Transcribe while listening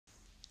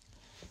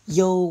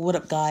Yo, what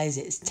up guys,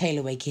 it's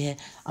Taylor Wake here,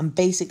 and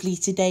basically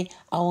today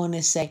I want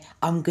to say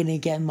I'm going to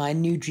get my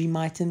new dream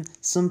item.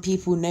 Some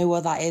people know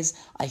what that is.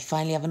 I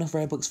finally have enough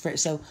Robux for it.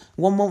 So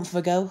 1 month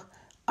ago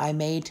I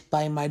made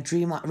buying my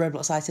dream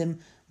Roblox item,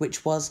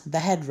 which was the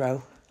head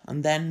row,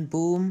 and then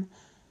boom,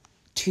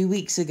 2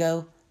 weeks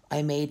ago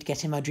I made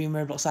getting my dream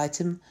Roblox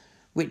item,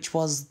 which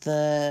was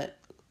the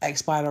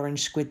expired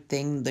orange squid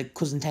thing, the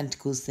cousin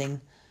tentacles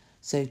thing.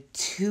 So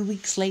 2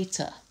 weeks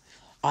later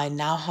I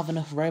now have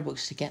enough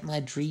Robux to get my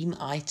dream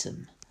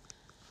item.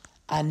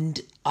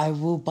 And I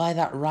will buy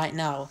that right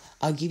now.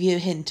 I'll give you a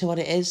hint to what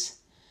it is.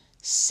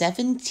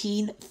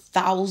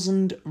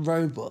 17,000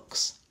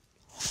 Robux.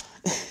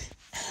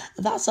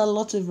 That's a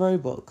lot of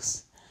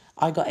Robux.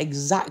 I got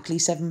exactly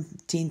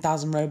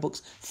 17,000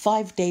 Robux.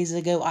 5 days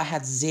ago I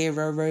had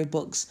 0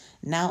 Robux.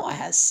 Now I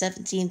have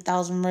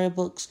 17,000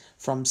 Robux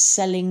from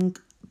selling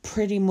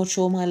pretty much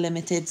all my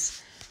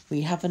limiteds.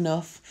 We have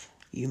enough.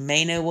 You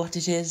may know what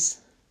it is.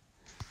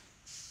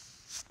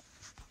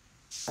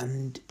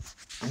 And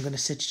I'm going to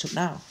set it up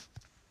now.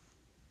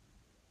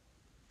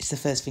 It's the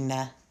first thing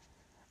there.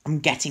 I'm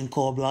getting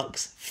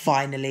Korblox.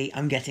 Finally,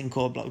 I'm getting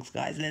Korblox,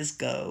 guys. Let's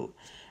go.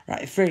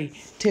 Right, 3,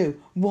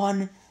 2,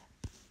 1,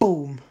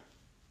 boom.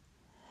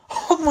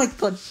 Oh my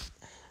god.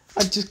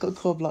 I just got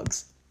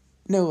Korblox.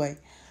 No way.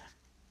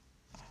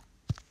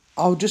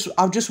 I'll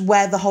just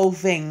wear the whole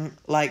thing,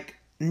 like,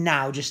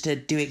 now, just to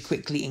do it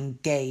quickly in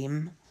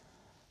game.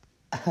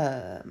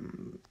 I'll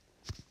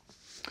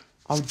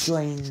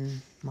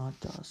join my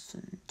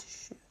doesn't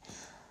show.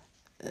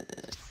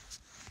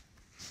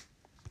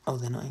 Oh,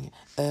 they're not here.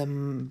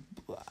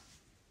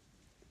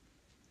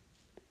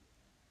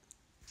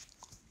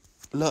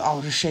 Look,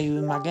 I'll just show you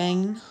in my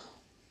game.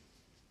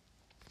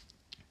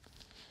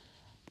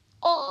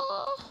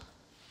 Oh,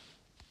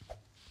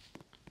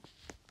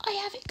 I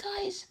have it,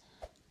 guys.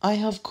 I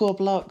have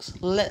Korblox.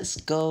 Let's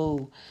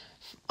go.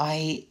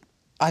 I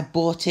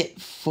bought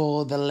it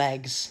for the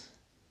legs,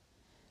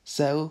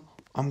 so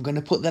I'm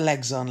gonna put the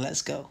legs on.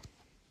 Let's go.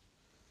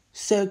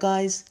 So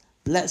guys,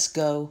 let's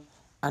go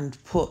and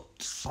put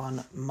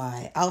on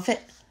my outfit,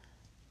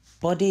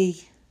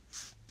 body.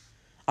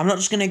 I'm not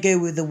just gonna go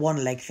with the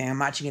one leg thing.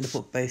 I'm actually gonna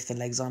put both the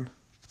legs on.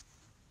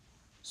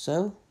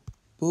 So,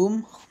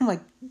 boom. Oh my,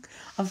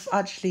 I've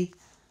actually,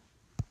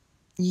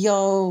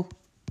 yo,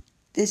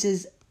 this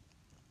is,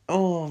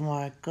 oh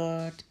my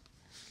god.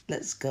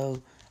 Let's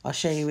go. I'll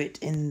show you it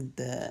in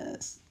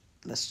the,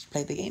 let's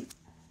play the game.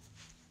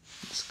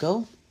 Let's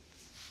go.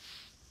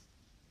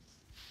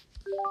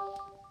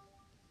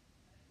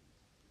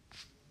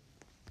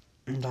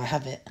 And I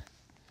have it.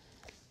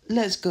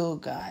 Let's go,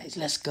 guys.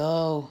 Let's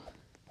go.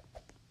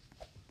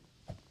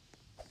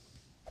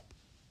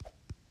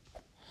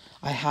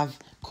 I have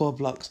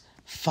Korblox.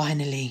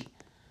 Finally.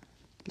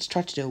 Let's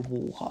try to do a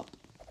wall hop.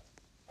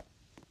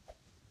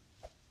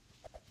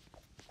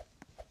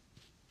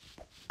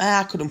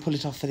 I couldn't pull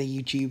it off for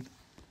the YouTube.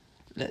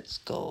 Let's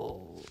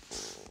go.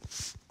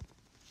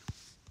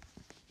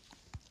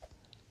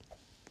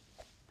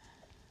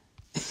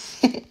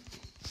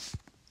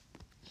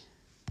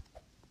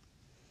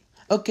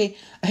 Okay,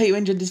 I hope you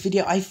enjoyed this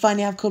video. I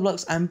finally have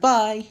Korblox, and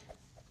bye!